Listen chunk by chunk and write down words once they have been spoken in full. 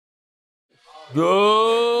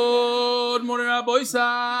Good morning, Rabbi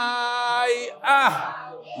Isai.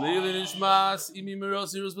 Leili Nishmas, Imi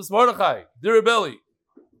Miros, Yerus Mordechai. Dear Rebelli.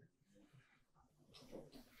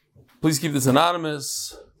 Please keep this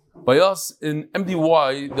anonymous. By us in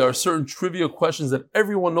MDY, there are certain trivia questions that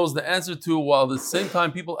everyone knows the answer to, while at the same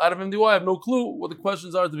time people out of MDY have no clue what the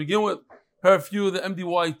questions are to begin with. Here are a few of the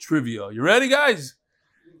MDY trivia. You ready, guys?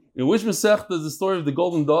 In which Masechta is the story of the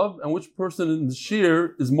golden dove, and which person in the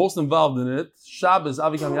Shir is most involved in it? Shabbos,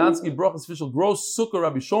 Avi Kamiansky, Brachas Fischel Gross, Sukkah,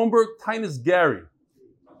 Rabbi Schoenberg, Tainus Gary.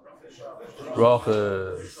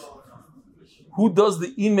 Brachas. Who does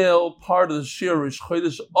the email part of the Shir? Rish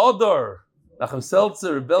Chodesh Adar. Nachum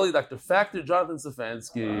Seltzer, Rebelli, Dr. Factor, Jonathan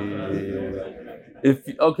Stefanski.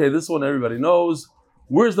 Okay, this one everybody knows.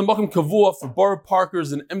 Where's the Makom Kavua for Borough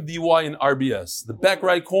Parkers and MDY and RBS? The back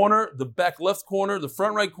right corner, the back left corner, the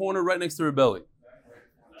front right corner, right next to Rebelli.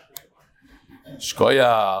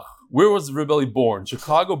 Shkoyach. Where was Rebelli born?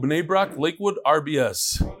 Chicago, Bnei Brak, Lakewood,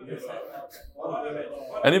 RBS.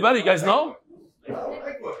 Anybody? You guys know?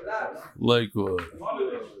 Lakewood.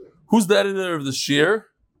 Who's the editor of the Shir?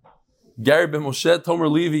 Gary Ben Moshe,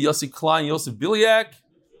 Tomer Levy, Yossi Klein, Yosef Biliak.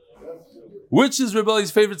 Which is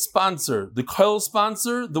Rebelli's favorite sponsor? The Kyle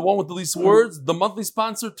sponsor, the one with the least words, the monthly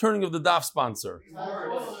sponsor, turning of the Daf sponsor.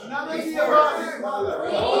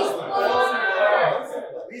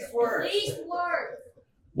 Least words.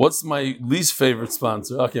 What's my least favorite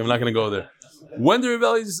sponsor? Okay, I'm not going to go there. When the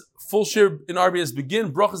Rebelli's full share in RBS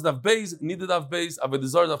begin, Brachas Daf Beis, Nida Daf Beis,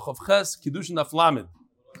 Avedizar Daf Chav Ches, Kiddushin Daf Lamed.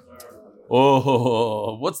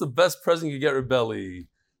 Oh, what's the best present you get, Rebelli?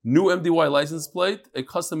 New MDY license plate, a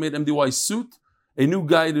custom-made MDY suit, a new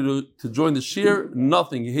guy to join the Shir,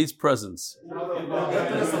 nothing. He hates presents.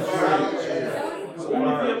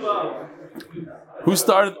 Who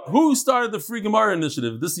started the Free Gemara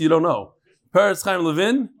initiative? This you don't know. Peretz Chaim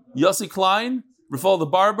Levin, Yossi Klein, Rafal the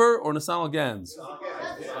Barber, or Nassan Gans?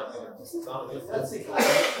 It's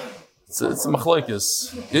a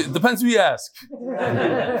machlokes. It depends who you ask.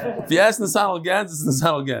 If you ask Nassan Gans, it's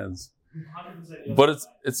Nassan Gans. But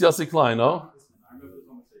it's Yossi Klein, no?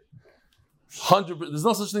 100%. There's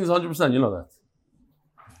no such thing as 100%. You know that.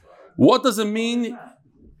 What does it mean?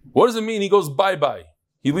 What does it mean? He goes bye-bye.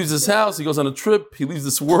 He leaves his house. He goes on a trip. He leaves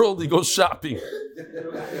this world. He goes shopping.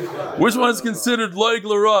 Which one is considered loig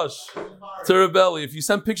l'rosh to Rebelli? If you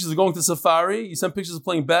send pictures of going to safari, you send pictures of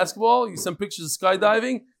playing basketball, you send pictures of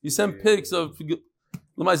skydiving, you send pics of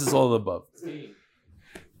Lamais, it's all of the above.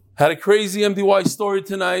 Had a crazy MDY story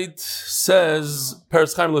tonight, says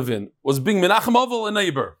Peretz Chaim Levin. Was being Menachem Oval a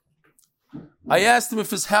neighbor. I asked him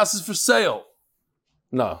if his house is for sale.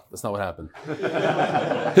 No, that's not what happened.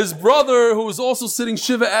 His brother, who was also sitting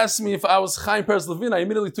Shiva, asked me if I was Chaim Peretz Levin. I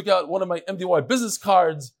immediately took out one of my MDY business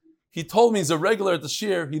cards. He told me he's a regular at the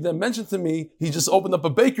Shir. He then mentioned to me he just opened up a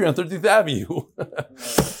bakery on 30th Avenue.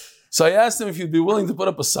 So I asked him if he'd be willing to put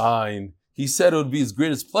up a sign. He said it would be his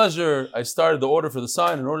greatest pleasure. I started the order for the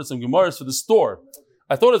sign and ordered some Gemaras for the store.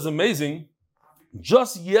 I thought it was amazing.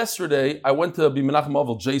 Just yesterday, I went to be Menachem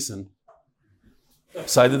Oval Jason.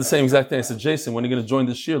 So I did the same exact thing. I said, Jason, when are you going to join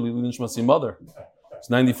this Shir? Lili Nishmas, your mother. He's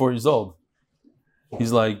 94 years old.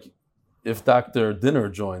 He's like, if Dr. Dinner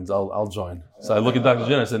joins, I'll join. So I look at Dr.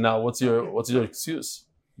 Dinner. I said, now what's your excuse?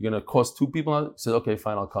 You're going to cost two people on it? He said, okay,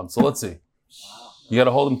 fine, I'll come. So let's see. You got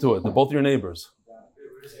to hold them to it. They're both your neighbors.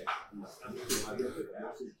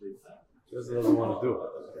 He doesn't want to do it.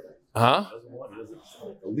 Huh?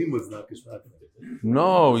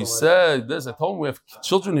 No, he said this. I told him we have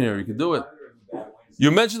children here. You can do it. You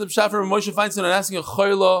mentioned the Pshat from Moshe Feinstein and asking a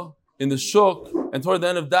chayla in the shuk, and toward the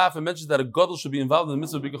end of Daf, I mentioned that a gadol should be involved in the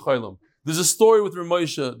mitzvah of Bika Chaylam. There's a story with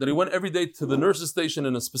Ramosha that he went every day to the nurse's station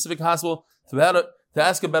in a specific hospital to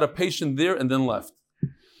ask about a patient there and then left.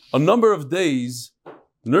 A number of days,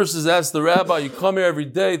 the nurses asked the rabbi, you come here every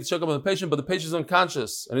day to check up on the patient, but the patient's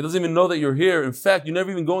unconscious, and he doesn't even know that you're here. In fact, you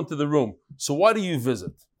never even go into the room. So why do you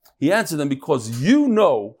visit? He answered them, because you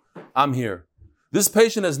know I'm here. This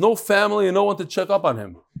patient has no family and no one to check up on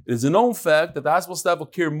him. It is a known fact that the hospital staff will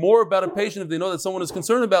care more about a patient if they know that someone is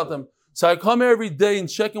concerned about them. So I come here every day and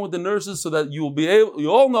check in with the nurses so that you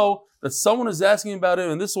all know that someone is asking about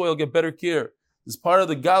him, and this way you'll get better care. It's part of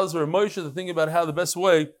the Galus or Moshe to think about how the best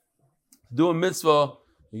way to do a mitzvah,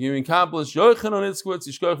 you can accomplish Yochanan Itzkowitz,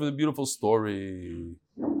 Yishkoch with a beautiful story.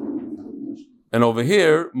 And over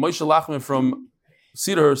here, Moshe Lachman from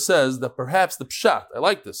Cedar says that perhaps the pshat, I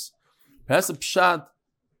like this, perhaps the pshat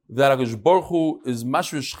that HaKadosh Baruch Hu is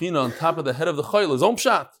Mashra Shechina on top of the head of the Chayla, his own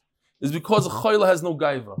pshat, is because the Chayla has no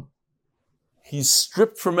gaiva. He's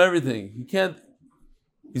stripped from everything.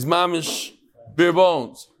 He's mamish, bare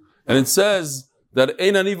bones. And it says that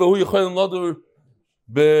ein aniva hu yicholim ladur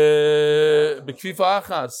bekvifa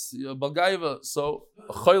achas balgaiva. So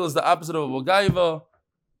a choil is the opposite of a balgaiva,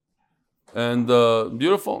 and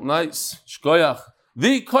beautiful, nice, shkoyach.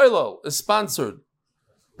 The koilel is sponsored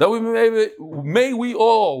that may we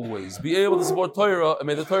always be able to support Torah, and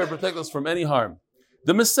may the Torah protect us from any harm.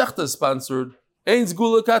 The Masechta is sponsored. Ein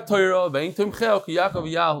zgula ka Torah ve'ein tomcheo ki Yaakov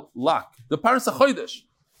yal lak. The Parnas HaChodesh.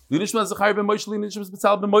 Linishmas Zachariah ben Moshe, Linishmas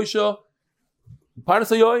Betzalel ben Moshe. Parnas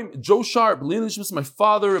HaYoim, Joe Sharp, Linishmas my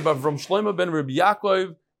father, Rabbi Avram Shlomo ben Rabbi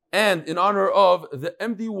Yaakov, and in honor of the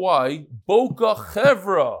MDY Boca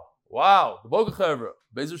Chevra. Wow, the Boca Chevra.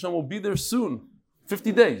 Be'ez Hashem will be there soon.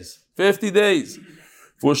 50 days. 50 days.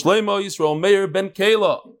 For Shlomo Yisrael Meir ben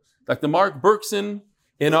Kayla. Dr. Mark Berkson,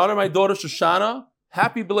 in honor of my daughter Shoshana,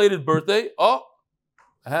 happy belated birthday. Oh,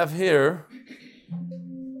 I have here,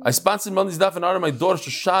 I sponsored Monday's daf in honor of my daughter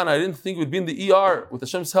Shoshana. I didn't think it would be in the ER. With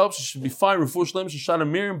Hashem's help, she should be fine. Refuah Shlema, Shoshana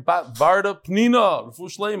Miriam Bat Varda Pnina.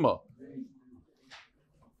 Refuah Shlema.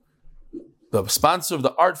 The sponsor of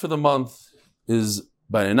the art for the month is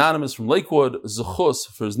by an anonymous from Lakewood, Zechus,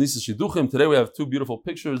 for his niece Shidduchim. Today we have two beautiful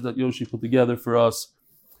pictures that Yoshi put together for us.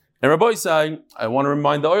 And Rabbi Isai, I want to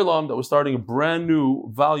remind the Olam that we're starting a brand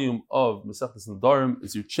new volume of Masechtas Nedarim.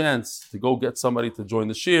 It's your chance to go get somebody to join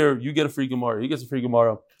the shir. You get a free Gemara, he gets a free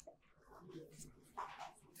Gemara.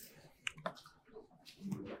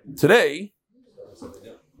 Today,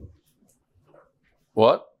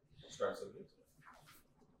 what?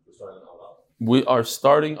 We are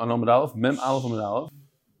starting on Amud Aleph, Mem Aleph Amud Aleph.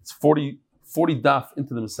 It's 40 daf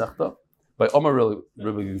into the Masechta by Omar Rabbi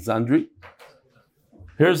Zandri.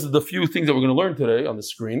 Here's the few things that we're going to learn today on the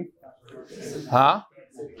screen. Huh?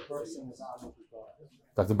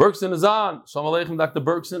 Dr. Berkson is on. Shalom Aleichem, Dr.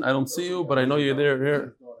 Berkson. I don't see you, but I know you're there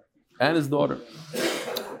here. And his daughter.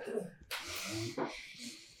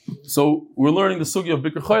 So we're learning the sugya of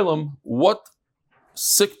Bikur Chaylam. What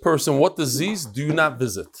sick person, what disease do you not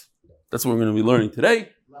visit? That's what we're going to be learning today.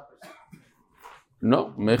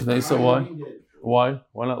 No, why?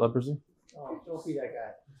 Why not leprosy? Don't be that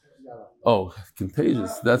guy. Oh,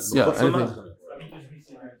 contagious. That's, yeah, anything.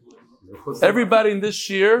 Everybody in this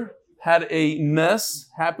year had a ness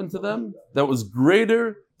happen to them that was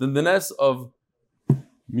greater than the ness of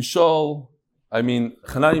Hanani, Mishael,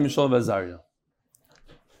 and Azariah.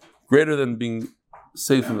 Greater than being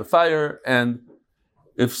saved from the fire. And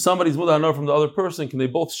if somebody's Muda Hanor from the other person, can they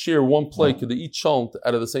both share one plate? Can they eat chalt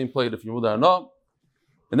out of the same plate if you're Muda Hanor?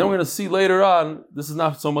 And then we're going to see later on, this is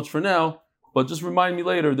not so much for now, but just remind me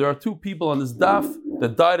later, there are two people on this daf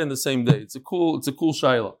that died in the same day. It's a cool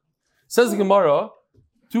shaila. Says the Gemara,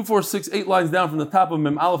 8 lines down from the top of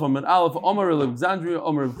Mem Aleph, Mem Aleph, Omar Alexandria,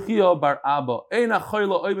 Omar Chia Bar Abba. Eina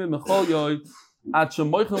choyla oime mechol yoy, at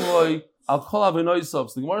shemoichem loy, al kol avenoisav.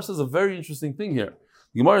 So the Gemara says a very interesting thing here.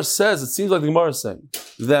 The Gemara says, it seems like the Gemara is saying,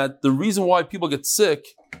 that the reason why people get sick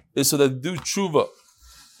is so that they do tshuva.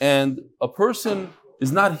 And a person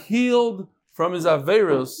is not healed from his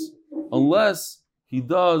averos unless he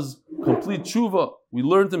does complete tshuva. We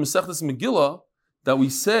learned in Masechtas Megillah that we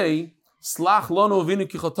say Slach Lanu Avinu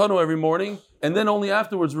Kichatanu every morning, and then only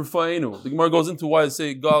afterwards Rufa'enu. The Gemara goes into why I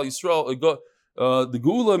say Gal Yisrael, the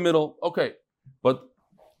Geula middle. Okay, but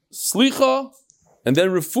Slicha and then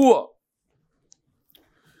Refuah.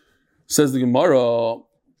 Says the Gemara,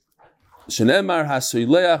 Shenemar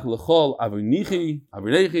Hasoileach Lechol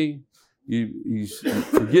Avinichi. You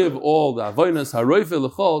forgive all the avonos. Haroife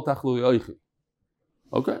lechol tachlu yoichi.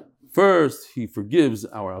 Okay. First, he forgives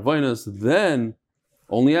our avonos. Then,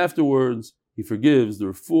 only afterwards, he forgives the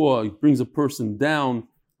refuah. He brings a person down,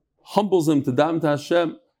 humbles him to dam to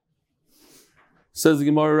Hashem. Says the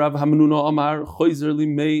Gemara, Rav Hamanuna Amar Choizer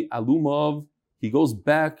Limei Alumav. He goes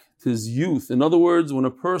back to his youth. In other words, when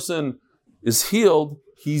a person is healed,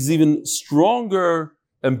 he's even stronger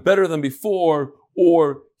and better than before,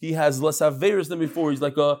 or he has less averis than before. He's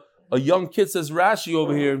like a young kid, says Rashi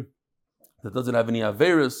over here, that doesn't have any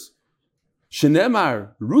averis.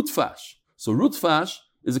 Shenemar, rutfash. So rutfash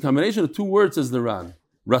is a combination of two words, says the Ran.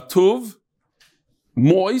 Ratuv,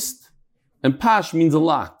 moist, and pash means a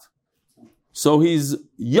lot. So he's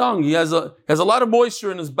young, he has a lot of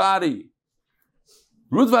moisture in his body.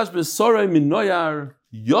 Rutvash b'sorei min noyar,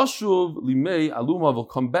 yoshuv limei aluma, will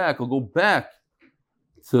come back, will go back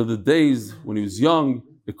to the days when he was young.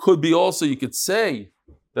 It could be also, you could say,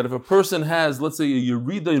 that if a person has, let's say, a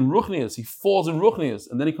Yerida in Ruchnias, he falls in Ruchnias,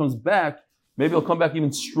 and then he comes back, maybe he'll come back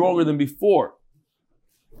even stronger than before.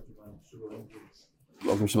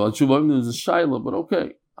 There's a shaila, but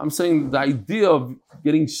okay. I'm saying the idea of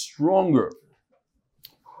getting stronger,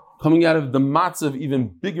 coming out of the matzav even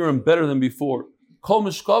bigger and better than before. Kol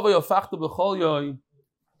mishkavei afachta b'chol yoy.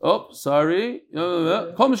 Oh, sorry.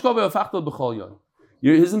 Kol mishkavei afachta b'chol yoy.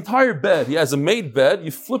 His entire bed, he has a made bed,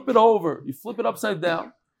 you flip it over, you flip it upside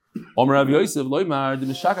down. When a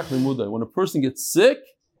person gets sick,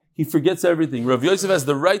 he forgets everything. Rav Yosef has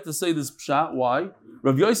the right to say this pshat. Why?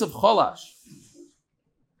 Rav Yosef Cholash.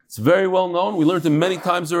 It's very well known. We learned it many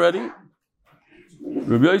times already.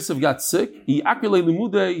 Rav Yosef got sick. He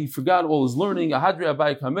forgot all his learning. Ahadri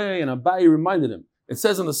Abai Kamei, and Abai reminded him. It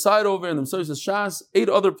says on the side over in the Mesilas Shas, 8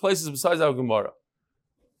 other places besides our Gemara.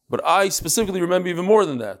 But I specifically remember even more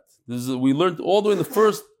than that. We learned all the way in the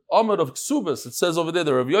first Amud of Ksubas. It says over there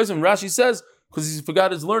that Rav Yosef, and Rashi says, because he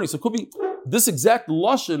forgot his learning. So it could be this exact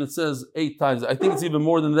Lashon, it says 8 times. I think it's even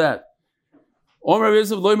more than that. Rav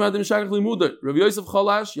Yosef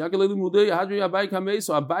Chalash,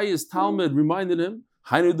 so Abayi's Talmud reminded him,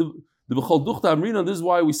 this is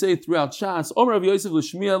why we say it throughout Shas.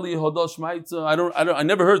 I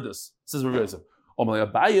never heard this, says Rav Yosef.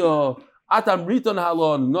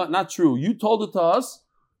 Not true. You told it to us,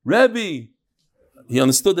 Rebbe. He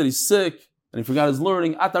understood that he's sick and he forgot his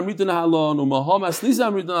learning. And this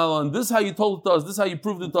is how you told it to us. This is how you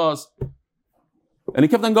proved it to us. And he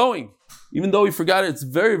kept on going, even though he forgot it. It's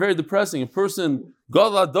very, very depressing. A person,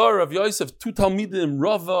 God Ladar of Yosef, 2 Talmidim,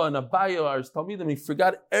 Rava and Abaya are his Talmidim. He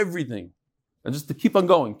forgot everything, and just to keep on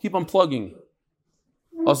going, keep on plugging.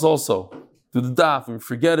 Us also do the daf and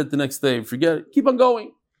forget it the next day. Forget it. Keep on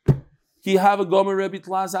going. He have a Gomer Rebbe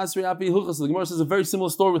Tlas Asri Api Hilchas. The Gemara says a very similar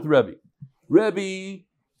story with Rebbe. Rebbe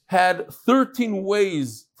had 13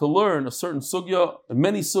 ways to learn a certain sugya,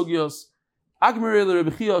 many sugyas.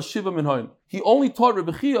 He only taught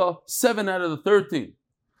Rebbe Chia 7 out of the 13.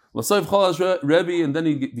 Rebbe, and then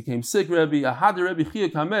he became sick. Rebbe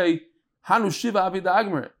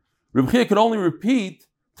Chia could only repeat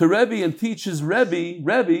to Rebbe and teach his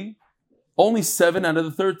Rebbe only 7 out of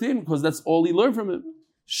the 13 because that's all he learned from him.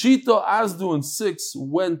 Shita, Azdu, and 6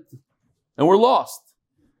 went and were lost.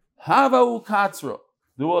 Havau Katzra.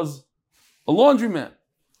 There was a laundryman.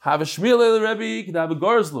 Have a Shmiel Rebbe, could have a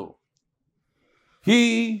Garzlu.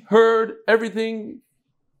 He heard everything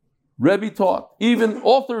Rebbe taught, even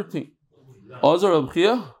all 13. Azar Reb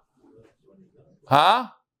Chia? Huh?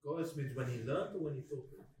 Means when he learned or when he taught?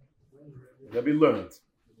 Rebbe learned.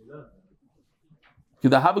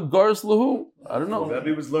 Could I have a Garzlu? I don't know.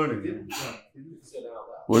 Rebbe was learning.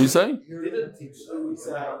 What are you saying?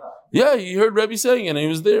 Yeah, he heard Rebbe saying it, and he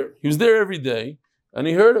was there. He was there every day, and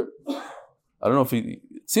he heard it. I don't know if it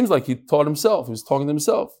seems like he taught himself. He was talking to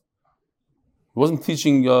himself. He wasn't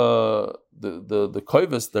teaching the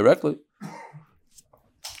Koivus directly.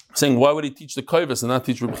 Saying, why would he teach the Koivus and not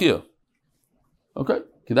teach Reb Chia? Okay.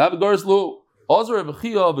 Kedav Garzlu, Azar Reb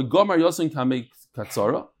Chia v'Gomar Yosin Kamei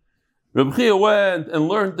Katzara. Reb Chia went and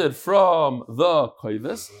learned it from the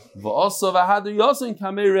Koivus. V'asa v'hadu Yosin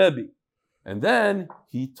Kamei Rebbe. And then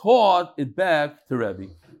he taught it back to Rebbe.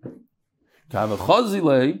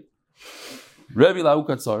 Kavachazile, Rebbe Lau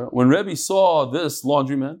Katzara. When Rebbe saw this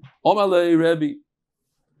laundryman, Omalei Rebbe,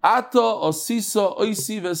 Ata Osisa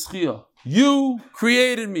Oisi Veschia. You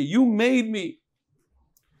created me. You made me.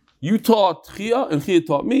 You taught Chia and Chia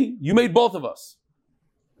taught me. You made both of us.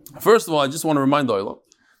 First of all, I just want to remind Oila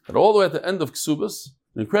that all the way at the end of Ksubas,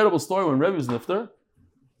 an incredible story when Rebbe was nifter,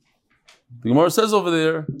 the Gemara says over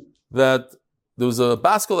there that there was a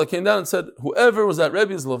baskel that came down and said, whoever was at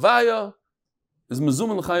Rebbe's Levaya is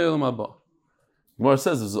Mezum L'Chayim Abba. The Gemara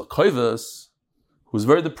says there's a Koivus who was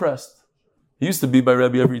very depressed. He used to be by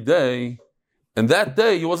Rebbe every day, and that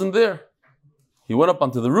day he wasn't there. He went up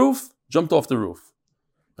onto the roof, jumped off the roof.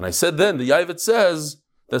 And I said then, the Yavit says,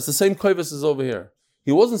 that's the same Koivus as over here.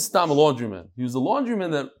 He wasn't Stam a laundryman. He was a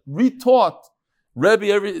laundryman that retaught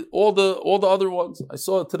Rebbe all the other ones. I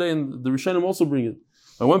saw it today, and the Rishonim also bring it.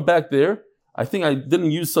 I went back there. I think I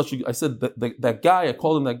didn't use I said that guy, I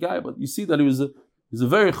called him that guy, but you see that he's a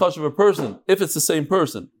very chush of a person, if it's the same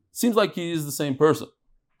person. Seems like he is the same person.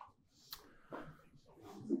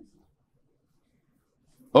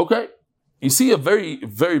 Okay. You see a very,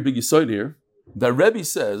 very big yesod here, that Rebbe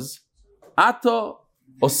says, Ata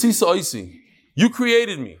osisa oisi. You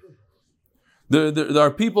created me. There are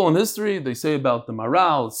people in history, they say about the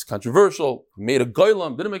Maral, it's controversial, he made a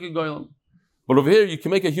goylam, didn't make a goylam. But over here, you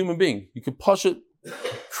can make a human being. You can push it,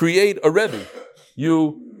 create a Rebbe.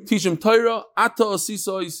 You teach him Torah, Ata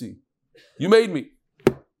osisa oisi. You made me.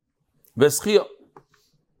 Veschia.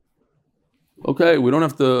 Okay, we don't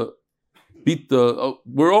have to beat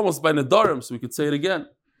we're almost by Nadarim, so we could say it again.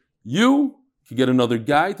 You could get another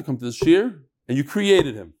guy to come to the shir, and you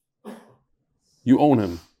created him. You own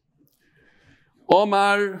him.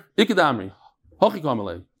 Omar Ikadamri.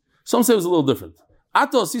 Some say it was a little different.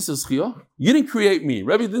 Ato asisas Chia. You didn't create me.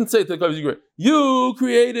 Rebbe didn't say to the Kovetz, you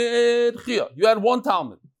created Chia. You had one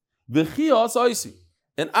Talmud. The Chia asaisi.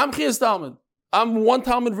 And I'm Chia's Talmud. I'm one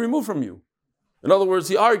Talmud removed from you. In other words,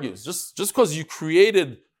 he argues, just because you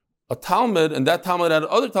created a Talmud and that Talmud had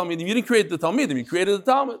other Talmud, you didn't create the Talmudim, you created the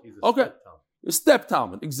Talmud. Okay. A step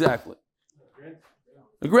Talmud, exactly.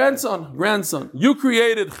 A grandson. You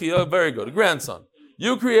created Chia, very good, a grandson.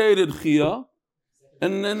 You created Chia,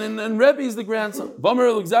 and Rebbe is the grandson. V'amar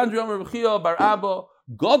Alexandria, Amar Chia, Bar Abba,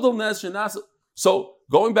 Gadol Nes Shenas. So,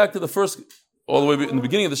 going back to the first, all the way in the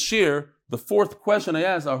beginning of the Shir, the fourth question I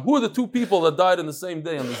asked are, who are the two people that died in the same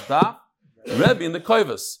day on this daf? Rebbe and the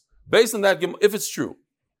Kovetz. Based on that, if it's true,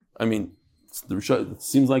 I mean, it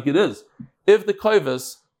seems like it is. If the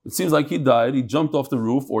Kovetz, it seems like he died, he jumped off the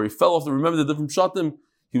roof, or he fell off the, remember the different shatim,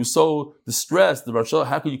 he was so distressed, the Rosh,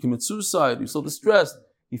 how could you commit suicide? He was so distressed,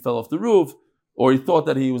 he fell off the roof, or he thought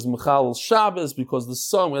that he was Mechal Shabbos because the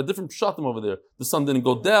sun, we had different shatim over there, the sun didn't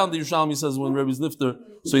go down, the Yerushalmi says when Rebbe's nifter,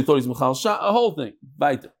 so he thought he's Mechal Shabbos, a whole thing,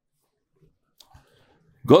 weiter.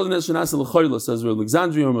 Golden Shenas L'Choyla says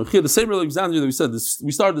Alexandria or Mechia, the same Alexandria that we said,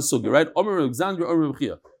 we started the sugya, right? Omer Alexandria, Omer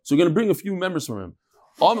Mechia. So we're going to bring a few members from him.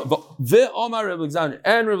 Ve'Omar Reb Alexandria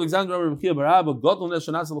and Reb Alexandria Omer Mechia Barabba Golden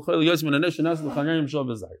Shenas L'Choyla Yosem and Shenas L'Chanyayim Shav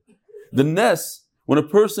Bezayir. The nes, when a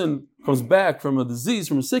person comes back from a disease,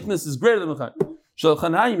 from a sickness, is greater than L'Chanyayim. Shal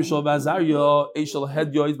Chanayim Shav Bezayir Eishal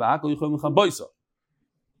Head Yoid V'Akol Yichol L'Chaboisa.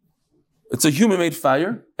 It's a human-made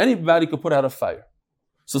fire. Anybody could put out a fire.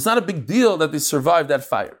 So it's not a big deal that they survived that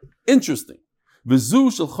fire. Interesting. The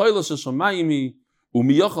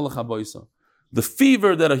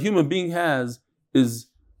fever that a human being has is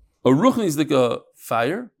a ruchnisdika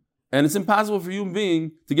fire, and it's impossible for a human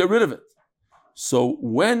being to get rid of it. So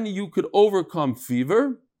when you could overcome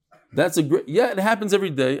fever, that's a great, it happens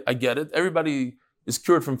every day. I get it. Everybody is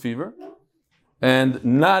cured from fever. And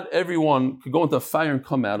not everyone could go into a fire and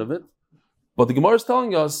come out of it. But the Gemara is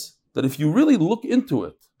telling us that if you really look into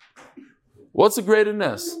it, what's the greater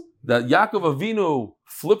ness? That Yaakov Avinu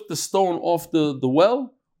flipped the stone off the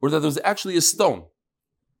well, or that there was actually a stone?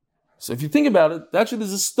 So if you think about it, actually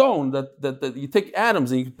there's a stone that you take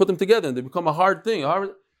atoms and you put them together and they become a hard thing.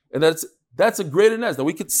 And that's a greater ness that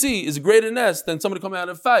we could see is a greater ness than somebody coming out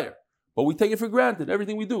of fire. But we take it for granted.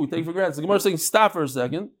 Everything we do, we take it for granted. So the Gemara is saying, stop for a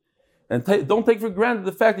second, and don't take for granted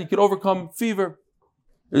the fact that you can overcome fever.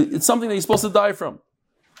 It's something that you're supposed to die from.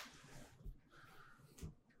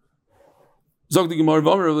 Zog the Gemara,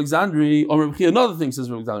 Omer Alexandri, Omer B'chia, another thing says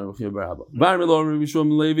Alexandri, B'chia Barabba. V'amar lo Omer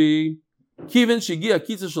B'shom Levi, Kivin Shigia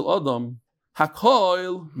Kitza Shel Adam,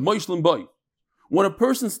 Hakoil Moishlim Boy. When a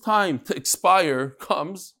person's time to expire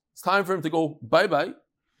comes, it's time for him to go bye-bye,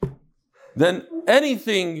 then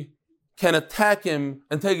anything can attack him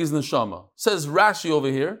and take his neshama. Says Rashi over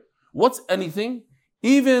here, what's anything?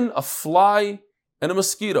 Even a fly and a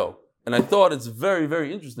mosquito. And I thought it's very,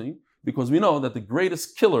 very interesting, because we know that the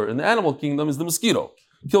greatest killer in the animal kingdom is the mosquito.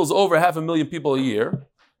 It kills over 500,000 people a year.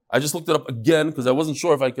 I just looked it up again because I wasn't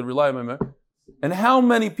sure if I could rely on my memory. And how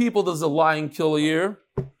many people does a lion kill a year?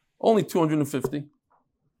 Only 250.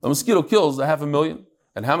 A mosquito kills 500,000.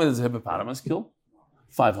 And how many does a hippopotamus kill?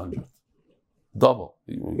 500. Double.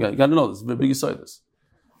 You got to know this. It's a big aside this.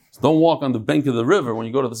 So don't walk on the bank of the river when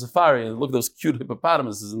you go to the safari and look at those cute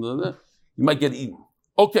hippopotamuses. You might get eaten.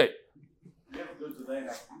 Okay. You have to go to their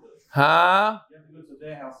house. Huh? You have to go to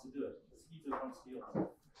their house to do it. Mosquitoes don't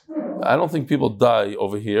steal. I don't think people die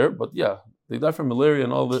over here, but yeah, they die from malaria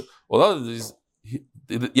and all the. Well, other disease,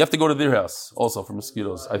 you have to go to their house also for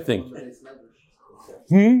mosquitoes, I think.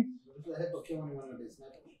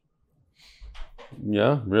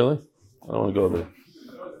 Yeah, really? I don't want to go there.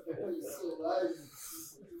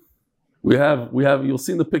 We have. You'll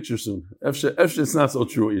see in the picture soon. Efshe, it's not so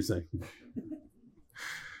true what you're saying.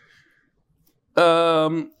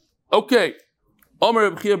 Okay.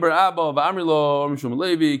 Omer B'chia Bar Abba v'Amri lo Omer Shom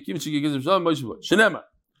Levi Kivchiki Gizav Shalom Moshe Boy Shenema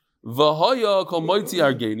V'Hoya Kol Moitzi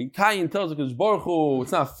Argeni. Kayin tells us Baruch Hu,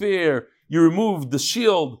 it's not fair. You remove the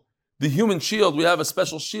shield, the human shield. We have a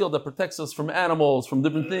special shield that protects us from animals, from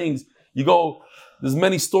different things. You go. There's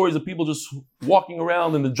many stories of people just walking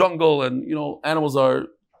around in the jungle, and animals are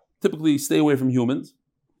typically stay away from humans.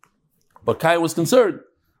 But Kayin was concerned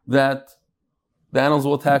that the animals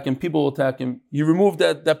will attack him, people will attack him. He removed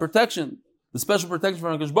that protection, the special protection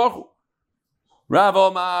from HaKadosh Baruch Hu. Rav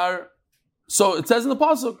Omar. So it says in the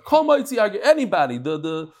pasuk, Kol Moitzi Argeni, anybody,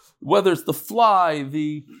 whether it's the fly,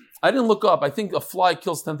 I didn't look up. I think a fly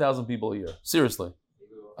kills 10,000 people a year. Seriously.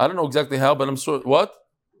 I don't know exactly how, but I'm sure. What?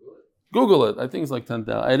 Google it. I think it's like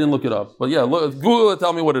 10,000. I didn't look it up. But yeah, Google it,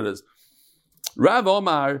 tell me what it is. Rav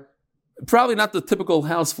Omar, Probably not the typical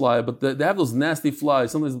house fly, but they have those nasty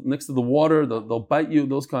flies. Sometimes next to the water, they'll bite you.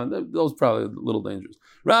 Those probably a little dangerous.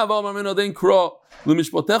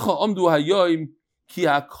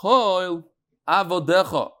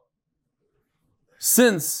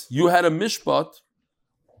 Since you had a mishpat,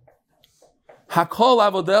 hakol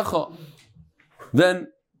avodecha,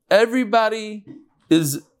 then everybody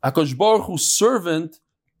is HaKadosh Baruch Hu's servant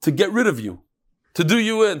to get rid of you, to do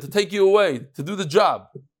you in, to take you away, to do the job.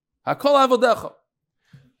 Hakol avodecha.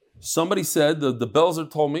 Somebody said, the Belzer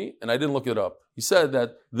told me, and I didn't look it up. He said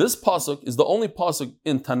that this pasuk is the only pasuk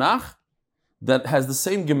in Tanakh that has the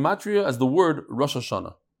same gematria as the word Rosh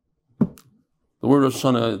Hashanah. The word Rosh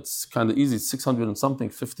Hashanah, it's kind of easy, 600 and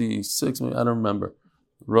something, 56, maybe, I don't remember.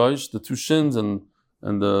 Rosh, the two shins, and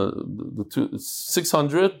the two, it's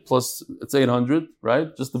 600 plus it's 800,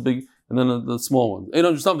 right? Just the big, and then the small one,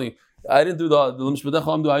 800 something. I didn't do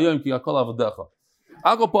the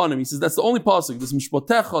Agopanim. He says that's the only pasuk. This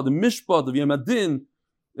mishpatecha, the mishpat of Yemadin,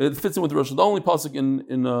 it fits in with Rosh. The only pasuk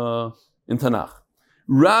in Tanakh.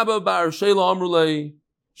 Rabba bar Shela Amrulei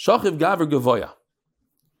Shachiv Gaver Gavoya.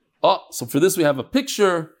 Oh, so for this we have a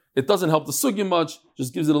picture. It doesn't help the sugya much,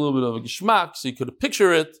 just gives it a little bit of a geshmak, so you could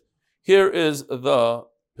picture it. Here is the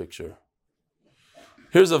picture.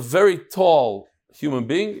 Here's a very tall human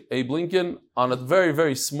being, Abe Lincoln, on a very,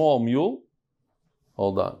 very small mule.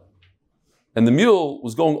 Hold on. And the mule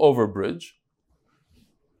was going over a bridge.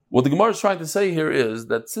 What the Gemara is trying to say here is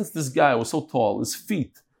that since this guy was so tall, his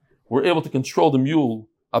feet were able to control the mule,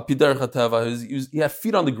 he had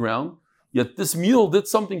feet on the ground, yet this mule did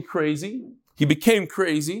something crazy. He became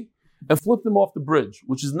crazy and flipped him off the bridge,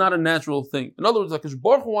 which is not a natural thing. In other words, like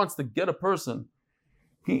Baruch Hu wants to get a person,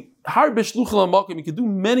 he can do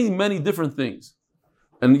many, many different things.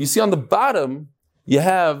 And you see on the bottom, you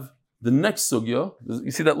have the next sugya.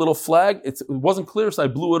 You see that little flag? It wasn't clear, so I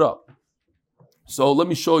blew it up. So let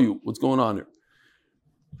me show you what's going on here.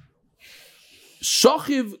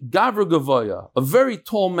 Shachiv Gavra Gavaya, a very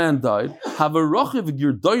tall man died. Havarachiv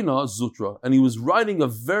Girdaina Zutra, and he was riding a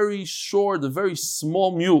very short, a very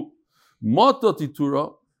small mule. Mata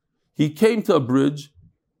Titura, he came to a bridge.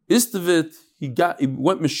 Istavit, he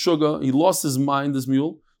went mishuga, he lost his mind, this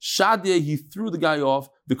mule. Shadeh, he threw the guy off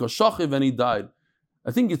because Shachiv, and he died.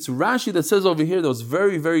 I think it's Rashi that says over here that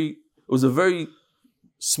it was a very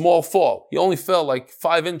small fall. He only fell like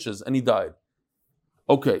 5 inches and he died.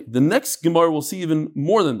 Okay, the next Gemara will see even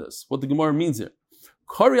more than this, what the Gemara means here.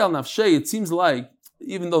 Kari al nafshei, it seems like,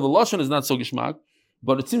 even though the Lashon is not so gishmak,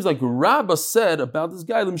 but it seems like Rabbah said about this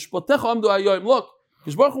guy, look,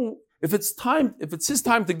 if it's his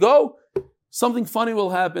time to go, something funny will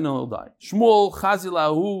happen and he'll die. Shmuel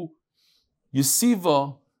chazilahu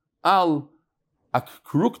yisiva al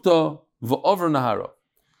akrukta va'over nahara.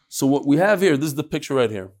 So what we have here, this is the picture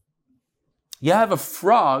right here. You have a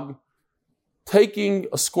frog taking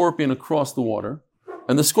a scorpion across the water,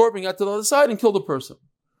 and the scorpion got to the other side and killed a person.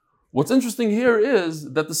 What's interesting here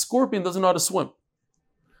is that the scorpion doesn't know how to swim,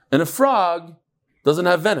 and a frog doesn't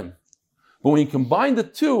have venom. But when you combine the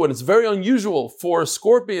two, and it's very unusual for a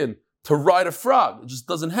scorpion to ride a frog, it just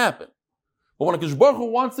doesn't happen. But when HaKadosh Baruch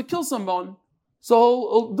Hu wants to kill someone, so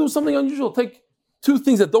he'll do something unusual, take two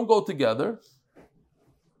things that don't go together,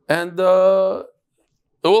 and it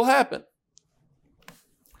will happen.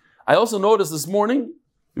 I also noticed this morning,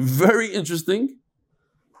 very interesting,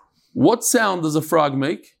 what sound does a frog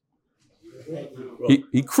make?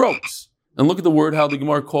 He croaks. And look at the word, how the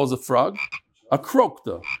Gemara calls a frog. A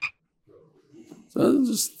krokta. So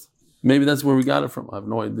just, maybe that's where we got it from. I have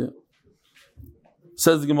no idea.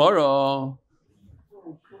 Says the Gemara,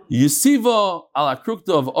 Yisiva ala krukta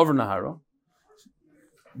of over Nahara.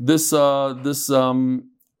 The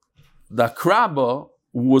krabba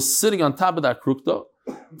was sitting on top of that krukta.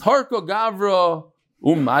 Tarko Gavra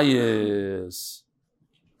Umayis.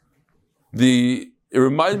 It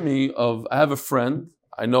reminded me of, I have a friend,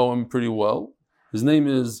 I know him pretty well. His name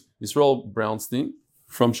is Yisrael Brownstein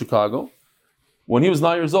from Chicago. When he was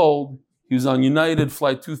 9 years old, he was on United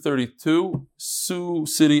Flight 232, Sioux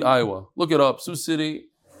City, Iowa. Look it up, Sioux City.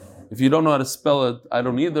 If you don't know how to spell it, I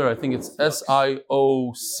don't either. I think it's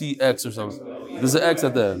SIOCX or something. There's an X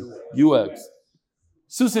at the end, UX.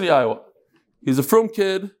 Sioux City, Iowa. He's a frum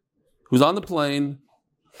kid who's on the plane.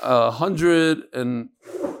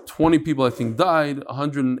 120 people, I think, died.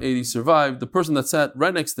 180 survived. The person that sat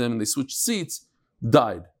right next to him, and they switched seats,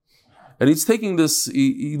 died. And he's taking this,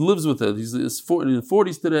 he lives with it. He's in his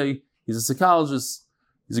 40s today. He's a psychologist.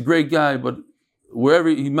 He's a great guy, but wherever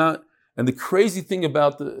he met, and the crazy thing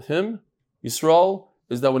about him, Yisrael,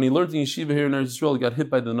 is that when he learned in yeshiva here in Eretz Yisrael, he got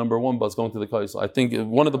hit by the number 1 bus going to the Kaisel. I think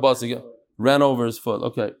one of the buses ran over his foot.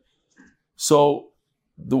 Okay. So,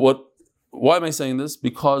 why am I saying this?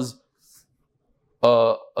 Because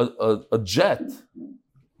a jet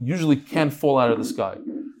usually can't fall out of the sky.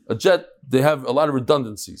 A jet, they have a lot of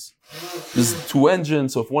redundancies. There's 2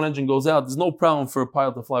 engines, so if one engine goes out, there's no problem for a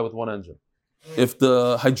pilot to fly with one engine. If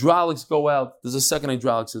the hydraulics go out, there's a second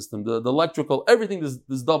hydraulic system. The electrical, everything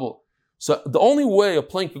is double. So the only way a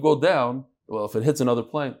plane could go down, well, if it hits another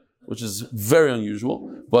plane, which is very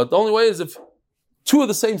unusual, but the only way is if 2 of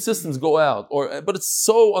the same systems go out, but it's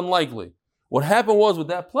so unlikely. What happened was with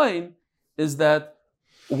that plane is that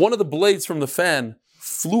one of the blades from the fan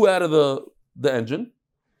flew out of the engine,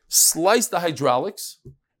 sliced the hydraulics,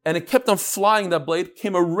 and it kept on flying. That blade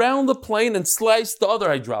came around the plane and sliced the other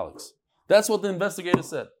hydraulics. That's what the investigator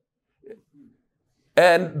said.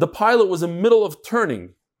 And the pilot was in the middle of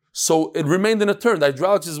turning, so it remained in a turn. The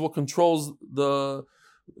hydraulics is what controls the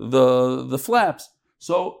flaps.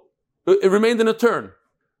 So it remained in a turn.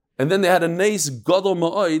 And then they had a Neis Gadol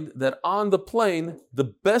Ma'od that on the plane, the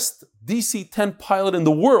best DC-10 pilot in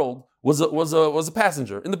the world was a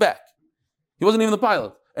passenger in the back. He wasn't even the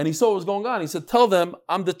pilot. And he saw what was going on. He said, tell them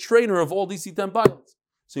I'm the trainer of all DC-10 pilots.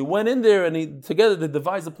 So he went in there and together they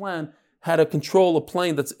devised a plan how to control a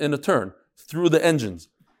plane that's in a turn through the engines.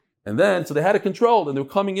 And then, so they had it controlled and they were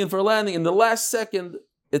coming in for a landing. In the last second,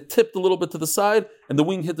 it tipped a little bit to the side and the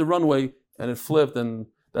wing hit the runway and it flipped and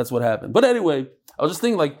that's what happened. But anyway, I was just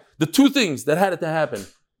thinking like the 2 things that had it to happen.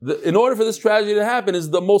 In order for this tragedy to happen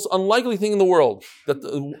is the most unlikely thing in the world. That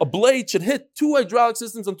a blade should hit 2 hydraulic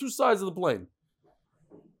systems on 2 sides of the plane.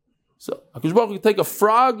 So HaKadosh Baruch Hu could take a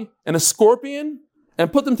frog and a scorpion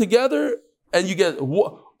and put them together and you get,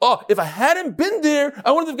 if I hadn't been there,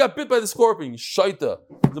 I wouldn't have got bit by the scorpion. Shaita.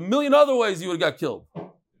 There's a million other ways you would have got killed.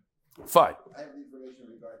 Fine. I have information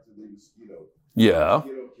in regard to the mosquito. Yeah. The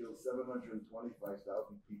mosquito kills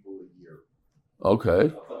 725,000 people a year.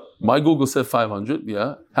 Okay. My Google said 500,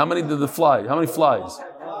 yeah. How many did the fly? How many flies?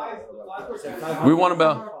 We want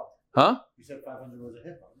about, huh? You said 500 was a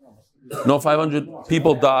hit. No, 500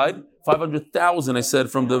 people died. 500,000, I said,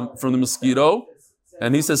 from the mosquito.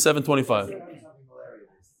 And he says 725.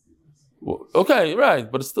 Well, okay, right.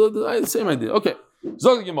 But it's still the same idea. Okay.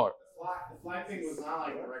 Zog the Gemara. The fly thing was not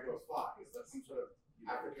like a regular fly. It's some sort of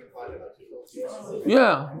African fly that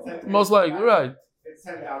Yeah, most likely, right. It's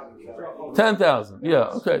 10,000. 10,000,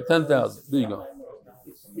 yeah, okay, 10,000. There you go.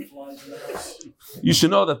 You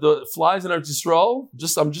should know that the flies in Eretz Yisrael,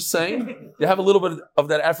 I'm just saying, they have a little bit of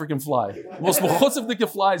that African fly. The most mechutzavdike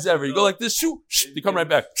flies ever. You go like this, shoo, they come right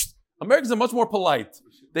back. Americans are much more polite.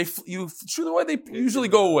 You shoot away, they usually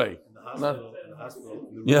go away. In the hospital,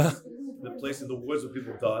 Yeah. the place in the woods where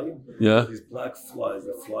people die. Yeah. These black flies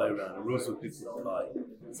that fly around, the rooms where people die.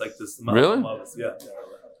 It's like this. Really? Yeah.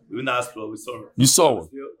 We were in the hospital. We saw. You saw one.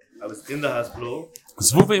 I was in the hospital.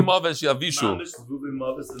 Zvuvei Mavesh Yavishu. Zvuvei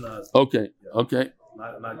Mavesh in the hospital. Okay.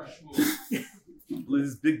 Not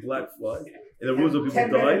this big black fly in the rooms where people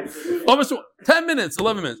die. 10 minutes,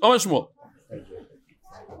 11 minutes. Kari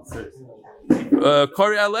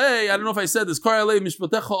Alei, I don't know if I said this. Kari Alei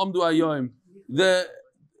Mishpatecha Amdu Ayoim. The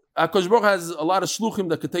HaKadosh Baruch has a lot of shluchim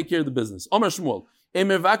that could take care of the business. Omer Shmuel. You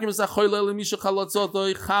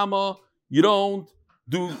don't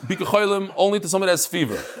do bikucholim only to someone that has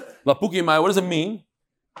fever. What does it mean?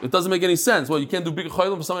 It doesn't make any sense. Well, you can't do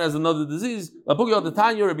bikucholim for someone that has another disease. The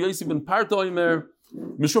Tanya, Rabbi Yossi ben Parto,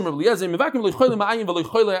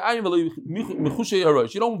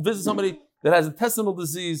 you don't visit somebody that has intestinal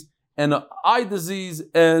disease and an eye disease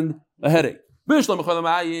and a headache.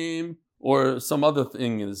 Or some other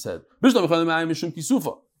thing in his head.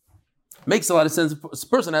 Makes a lot of sense. If a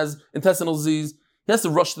person has intestinal disease, he has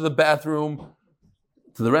to rush to the bathroom,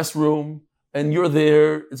 to the restroom, and you're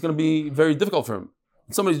there. It's going to be very difficult for him.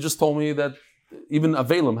 Somebody just told me that even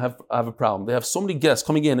Avelim have a problem. They have so many guests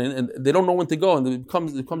coming in, and they don't know when to go, and it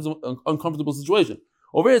becomes an uncomfortable situation.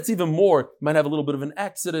 Over here, it's even more. You might have a little bit of an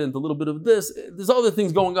accident, a little bit of this. There's other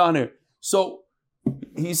things going on here. So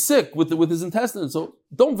he's sick with his intestines, so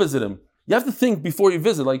don't visit him. You have to think before you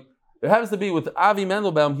visit. Like, it happens to be with Avi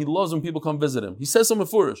Mandelbaum, he loves when people come visit him. He says some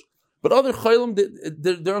mefurish. But other chaylim,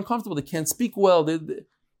 they're uncomfortable. They can't speak well. They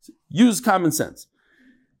use common sense.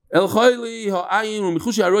 But why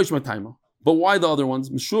the other ones?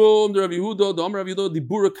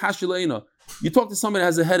 You talk to somebody that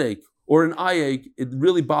has a headache or an eye ache, it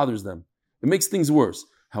really bothers them. It makes things worse.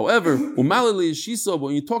 However, when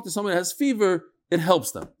you talk to somebody that has fever, it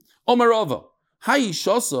helps them. Omarava,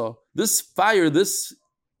 this fire, this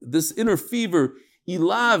inner fever,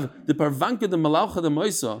 ilav the parvanka de malaucha de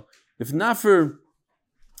moisa. If not for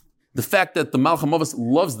the fact that the Malcha Mavas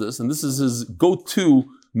loves this, and this is his go-to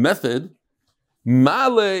method,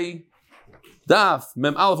 Male Daf,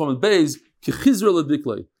 Mem Aleph Amud Beis, Kichizra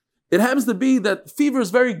Ladikle. It happens to be that fever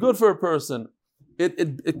is very good for a person.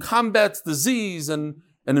 It combats disease and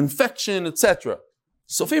infection, etc.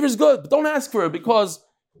 So fever is good, but don't ask for it because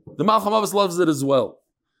the Malcham Avos loves it as well.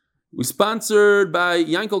 We sponsored by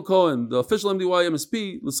Yankel Cohen, the official MDY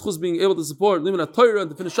MSP, l'schus being able to support Limit HaTorah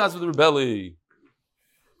and to finish shots with the Rebelli.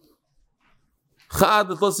 Chad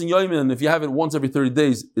L'Tlos Yomin, if you have it once every 30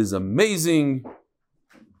 days, is amazing.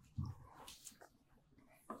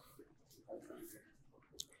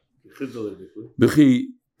 B'chi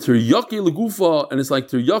teriyaki legufa, and it's like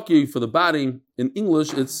teriyaki for the body. In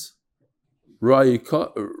English, it's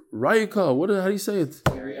rayika. What? How do you say it?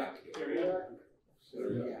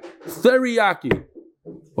 Teriyaki.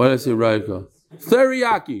 Why did I say rayika?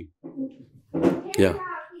 Teriyaki. Yeah.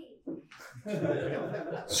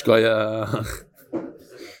 Shkoyach.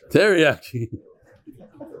 Teriyaki.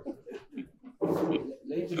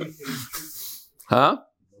 Huh?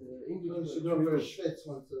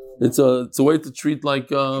 It's a way to treat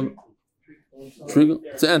like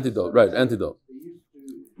it's an antidote, right? Antidote.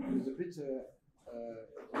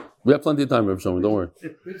 We have plenty of time, Reb Shlomo, don't worry.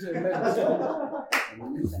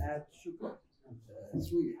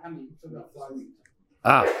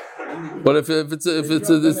 But if it's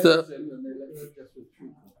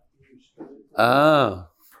the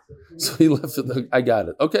so he left it. I got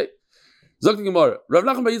it. Okay. Zok Gemara. Rav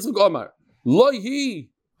Nachman bar Yitzchak Omar. Loi hi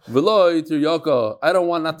v'loi tiryaka. I don't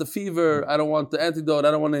want not the fever. I don't want the antidote.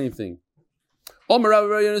 I don't want anything. Omar Rav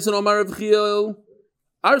Yonason Omar Rav Chiel.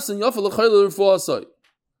 Arsen yafel l'chayil refuasai.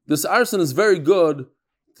 This arsen is very good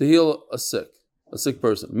to heal a sick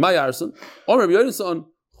person. My arsen. Omar Rav Yonason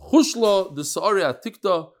chushla the sa'ari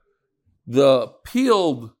atikta, the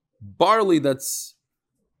peeled barley that's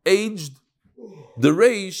aged. The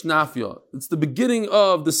reish nafya. It's the beginning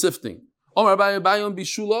of the sifting. Omar Abaye Bayon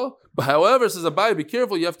Bishula. But however, says Abaye, be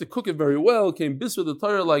careful, you have to cook it very well. Came biswa the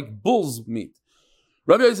Torah like bull's meat.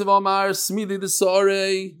 Rabbi Yosef Omar, Smidi the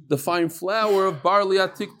Sare, the fine flour of barley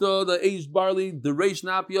atikta, the aged barley, the reish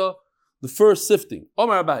napia, the first sifting.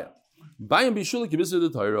 Omar Abaye. Bayon Bishula ki biswa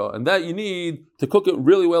the Torah. And that you need to cook it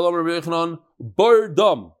really well. Omar Rabbi Yochanan, bar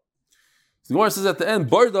dam. The Gemara says at the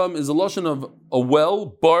end, bar dam is a lotion of a well,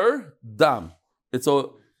 bar dam. It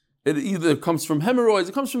either comes from hemorrhoids,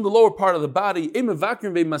 it comes from the lower part of the body.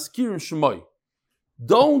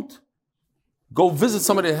 Don't go visit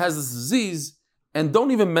somebody that has this disease and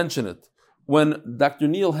don't even mention it. When Dr.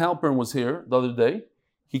 Neil Halpern was here the other day,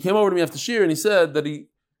 he came over to me after Shir and he said that he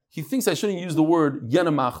thinks I shouldn't use the word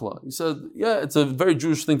yenamachla. He said, yeah, it's a very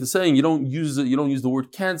Jewish thing to say, and you don't use the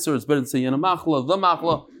word cancer, it's better to say yenamachla, the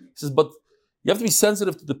machla. He says, but you have to be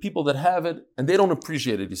sensitive to the people that have it, and they don't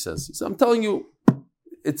appreciate it, he says. He said, I'm telling you,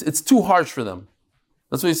 it's too harsh for them.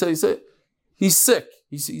 That's what he said. He said, he's sick.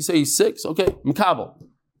 You say he's sick? So, okay, Makabal.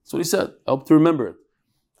 That's what he said. I hope to remember it.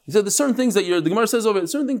 He said, there's certain things that the Gemara says over it,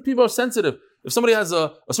 certain things people are sensitive. If somebody has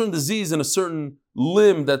a certain disease in a certain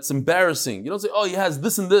limb that's embarrassing, you don't say, oh, he has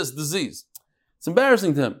this and this disease. It's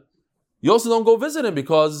embarrassing to him. You also don't go visit him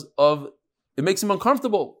because it makes him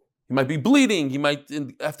uncomfortable. He might be bleeding. He might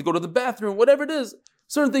have to go to the bathroom, whatever it is.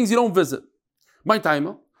 Certain things you don't visit. My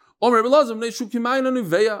time. He's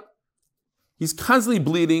constantly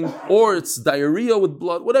bleeding, or it's diarrhea with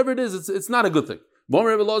blood, whatever it is, it's not a good thing.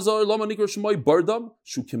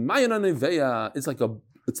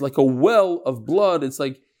 It's like a well of blood, it's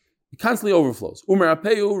like it constantly overflows. We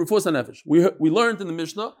learned in the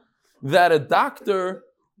Mishnah that a doctor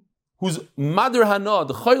who's Madr Hana,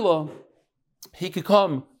 the Chayla, he could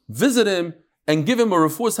come visit him and give him a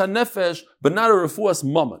refuas hanefesh, but not a refuas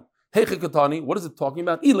mammon. What is it talking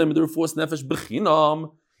about? If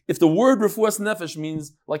the word refuas nefesh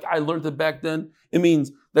means, like I learned it back then, it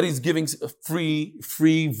means that he's giving a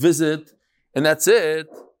free visit, and that's it.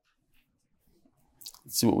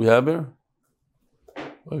 Let's see what we have here.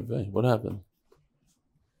 What happened?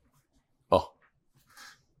 Oh.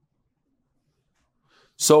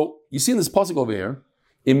 So, you see in this pasuk over here,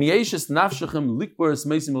 right?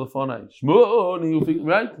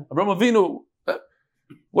 Avraham Avinu.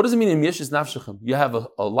 What does it mean in Yeshis Nafshechem? You have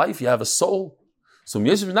a life, you have a soul. So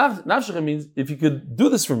Yeshis Nafshechem means if you could do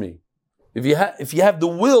this for me, if you have the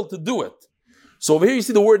will to do it. So over here you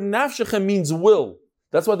see the word Nafshechem means will.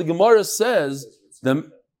 That's why the Gemara says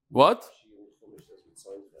what?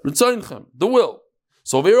 The will.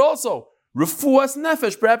 So over here also refuas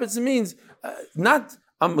nefesh. Perhaps it means not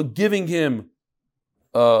I'm giving him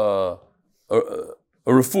a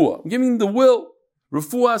refuah. I'm giving him the will.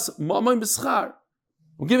 Refuas ma'amayim b'schar.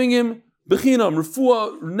 I'm giving him bechinam.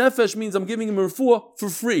 Refuah nefesh means I'm giving him a refuah for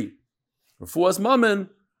free. Refuas mammon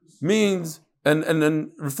means And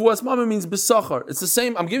refuas mama means besachar. It's the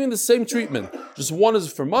same. I'm giving the same treatment. Just one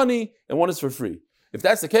is for money and one is for free. If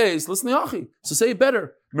that's the case, listen to Yachi. So say it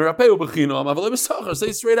better. Mirapeu b'chinam avalei besachar. Say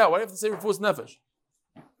it straight out. Why do you have to say refuas nefesh?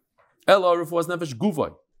 Ella refuas nefesh guvay.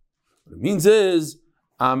 What it means is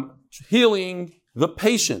I'm healing the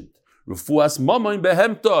patient. Refuas mama in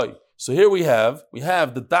behemtoi. So here we have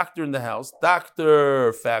the doctor in the house,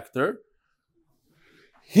 Dr. Factor.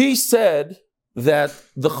 He said that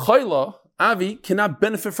the chayla, Avi, cannot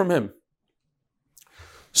benefit from him.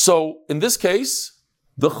 So in this case,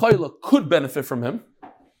 the chayla could benefit from him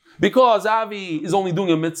because Avi is only doing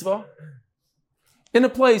a mitzvah in a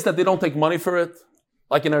place that they don't take money for it,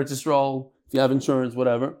 like in Eretz Yisrael, if you have insurance,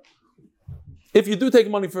 whatever. If you do take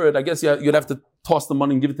money for it, I guess you'd have to toss the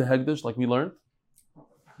money and give it to Hegdish, like we learned.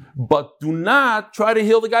 But do not try to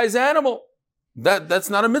heal the guy's animal. That's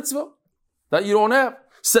not a mitzvah. That you don't have.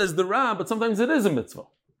 Says the Ram, but sometimes it is a mitzvah.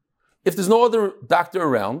 If there's no other doctor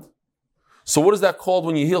around, so what is that called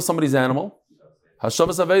when you heal somebody's animal?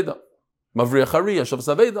 Hashavas Aveda. Mavriya Chari,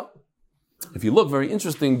 Hashavas Aveda. If you look, very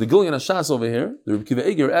interesting, the Gilyon Hashas over here, the Rebbe Kiva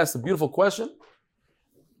Eger asked a beautiful question.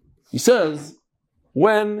 He says,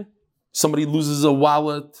 when somebody loses a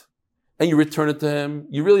wallet and you return it to him,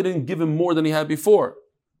 you really didn't give him more than he had before.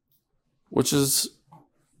 Which is,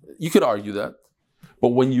 you could argue that. But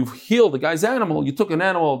when you heal the guy's animal, you took an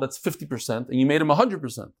animal that's 50% and you made him 100%.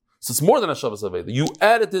 So it's more than a Shavas Aveda. You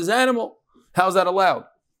added to his animal. How's that allowed?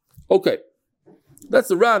 Okay. That's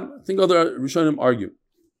the Ran. I think other Rishonim argue.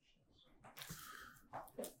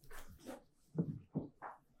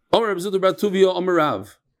 Omer Reb Zutter bar Tuvia Omer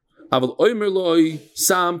Rav. Aval Omer Loi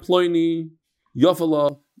Sam Ploini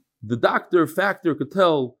Yofala. The doctor, Factor, could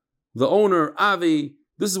tell the owner, Avi,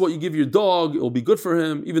 this is what you give your dog. It will be good for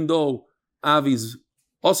him, even though Avi's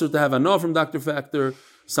also to have anah from Dr. Factor.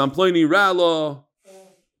 Samploni Rala.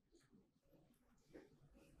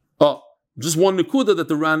 Oh, just one nekuda that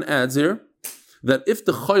the Ran adds here, that if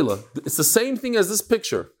the chayla, it's the same thing as this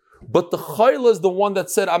picture, but the chayla is the one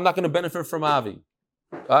that said, I'm not going to benefit from Avi.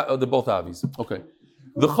 They're both Avis. Okay.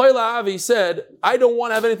 The chayla Avi said, I don't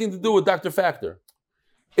want to have anything to do with Dr. Factor.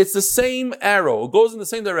 It's the same arrow. It goes in the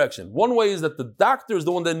same direction. One way is that the doctor is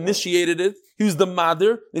the one that initiated it. He was the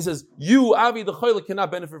mother. He says, you, Avi, the chayla,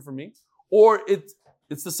 cannot benefit from me. Or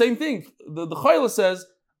it's the same thing. The chayla says,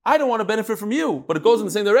 I don't want to benefit from you, but it goes in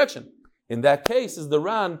the same direction. In that case, is the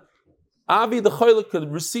Ran, Avi, the chayla, could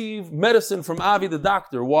receive medicine from Avi, the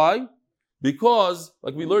doctor. Why? Because,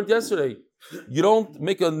 like we learned yesterday, you don't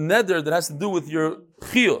make a neder that has to do with your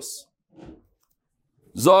chiyos.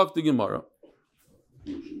 Zog the Gemara.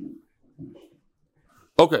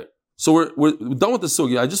 Okay, so we're done with the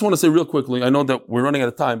sugya. I just want to say real quickly, I know that we're running out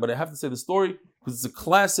of time, but I have to say the story because it's a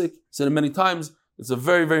classic, said it many times, it's a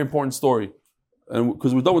very, very important story. And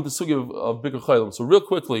because we're done with the sugya of Bikur Chaylim. So real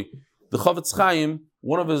quickly, the Chavetz Chaim,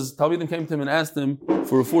 one of his Talmidim came to him and asked him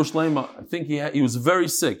for a refuah shleima. I think he was very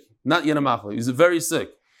sick, not Yenamachla, he was very sick.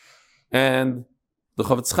 And the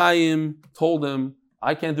Chavetz Chaim told him,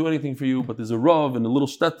 I can't do anything for you, but there's a Rav in a little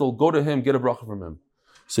shtetl, go to him, get a bracha from him.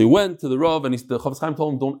 So he went to the Rav, and the Chavetz Chaim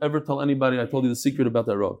told him, don't ever tell anybody I told you the secret about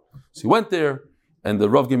that Rav. So he went there, and the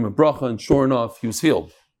Rav gave him a bracha, and sure enough, he was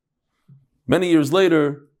healed. Many years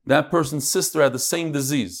later, that person's sister had the same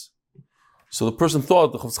disease. So the person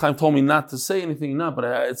thought, the Chavetz Chaim told me not to say anything, but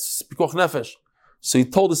it's pikuach nefesh. So he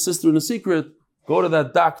told his sister in a secret, go to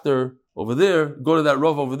that doctor over there, go to that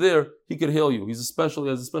Rav over there, he could heal you. He has a special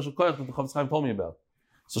koyach that the Chavetz Chaim told me about.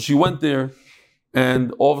 So she went there,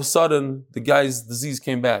 and all of a sudden, the guy's disease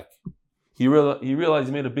came back. He realized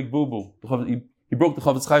he made a big boo-boo. He broke the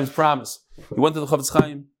Chavetz Chaim's promise. He went to the Chavetz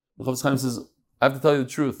Chaim. The Chavetz Chaim says, I have to tell you the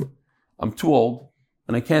truth. I'm too old,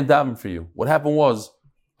 and I can't daven for you. What happened was,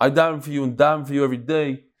 I daven for you and daven for you every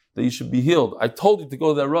day that you should be healed. I told you to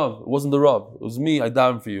go to that Rav. It wasn't the Rav. It was me. I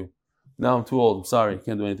daven for you. Now I'm too old. I'm sorry. I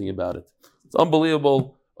can't do anything about it. It's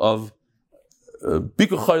unbelievable of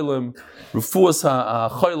Bikur Chaylim, Refuas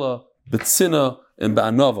HaChayla, B'tzina, and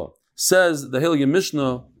Ba'anava. Says the Heilige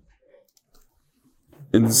Mishnah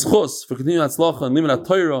in Zchus for continuing Hatzlacha and Limud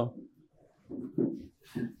HaTorah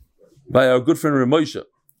by our good friend Reb Moshe.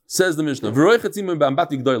 Says the Mishnah,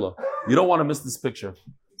 you don't want to miss this picture.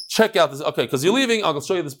 Check out this. Okay, because you're leaving, I'll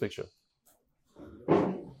show you this picture.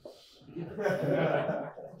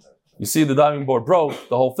 You see the diving board broke,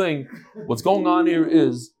 the whole thing. What's going on here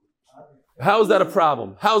is, how is that a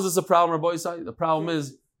problem? How is this a problem, Rabbi Yisai? The problem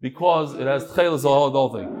is because it has tchelas, the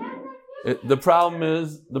whole thing. The problem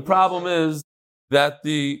is that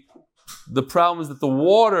the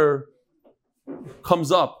water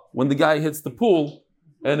comes up when the guy hits the pool,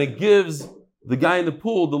 and it gives the guy in the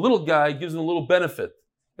pool, the little guy, gives him a little benefit.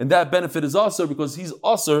 and that benefit is usher because he's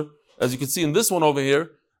usher, as you can see in this one over here.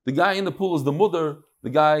 The guy in the pool is the mudar, the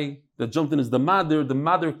guy that jumped in is the madr. The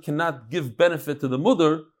madr cannot give benefit to the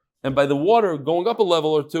mudar, and by the water going up a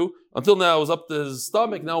level or two, until now it was up to his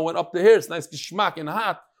stomach, now it went up to here, it's nice geschmack and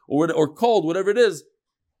hot, or cold, whatever it is,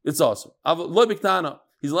 it's awesome.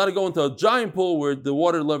 He's allowed to go into a giant pool where the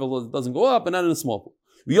water level doesn't go up, and not in a small pool.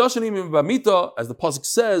 As the pasuk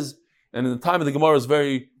says, and in the time of the Gemara is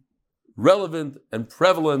very relevant and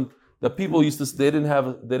prevalent, that people used to, they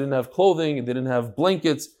didn't have clothing and they didn't have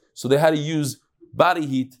blankets, so they had to use body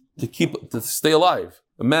heat to stay alive.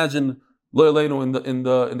 Imagine Lo Yaleinu in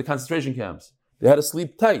the concentration camps. They had to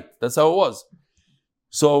sleep tight. That's how it was.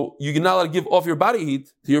 So you're not allowed to give off your body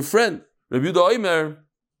heat to your friend. Rabbi Yehuda Omer,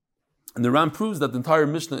 and the Ram proves that the entire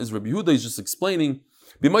Mishnah is Rabbi Yehuda is just explaining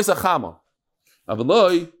b'mois hachama,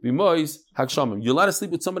 avaloi b'mois hakshamim. You're allowed to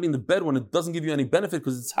sleep with somebody in the bed when it doesn't give you any benefit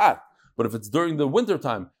because it's hot. But if it's during the winter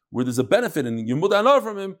time where there's a benefit and you're mudanor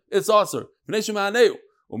from him, it's aser. You're allowed to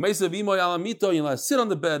sit on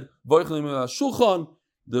the bed.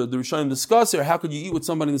 The Rishonim discuss here, how could you eat with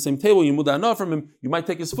somebody in the same table? You mudanor from him, you might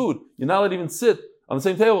take his food. You're not allowed to even sit on the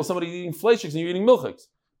same table with somebody eating fleishiks and you're eating milchiks.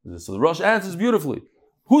 So the Rosh answers beautifully.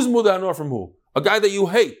 Who's mudanor from who? A guy that you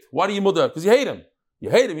hate. Why do you mudar? Because you hate him. You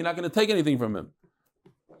hate him. You're not going to take anything from him.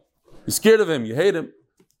 You're scared of him. You hate him.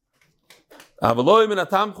 Do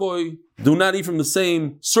not eat from the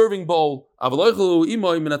same serving bowl. If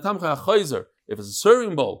it's a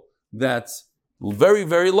serving bowl that's very,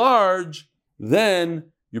 very large,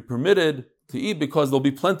 then you're permitted to eat because there'll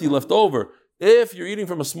be plenty left over. If you're eating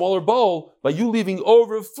from a smaller bowl, by you leaving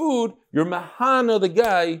over food, you're mahana the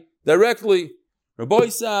guy directly. Rabbi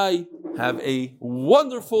Isai, have a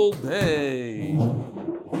wonderful day.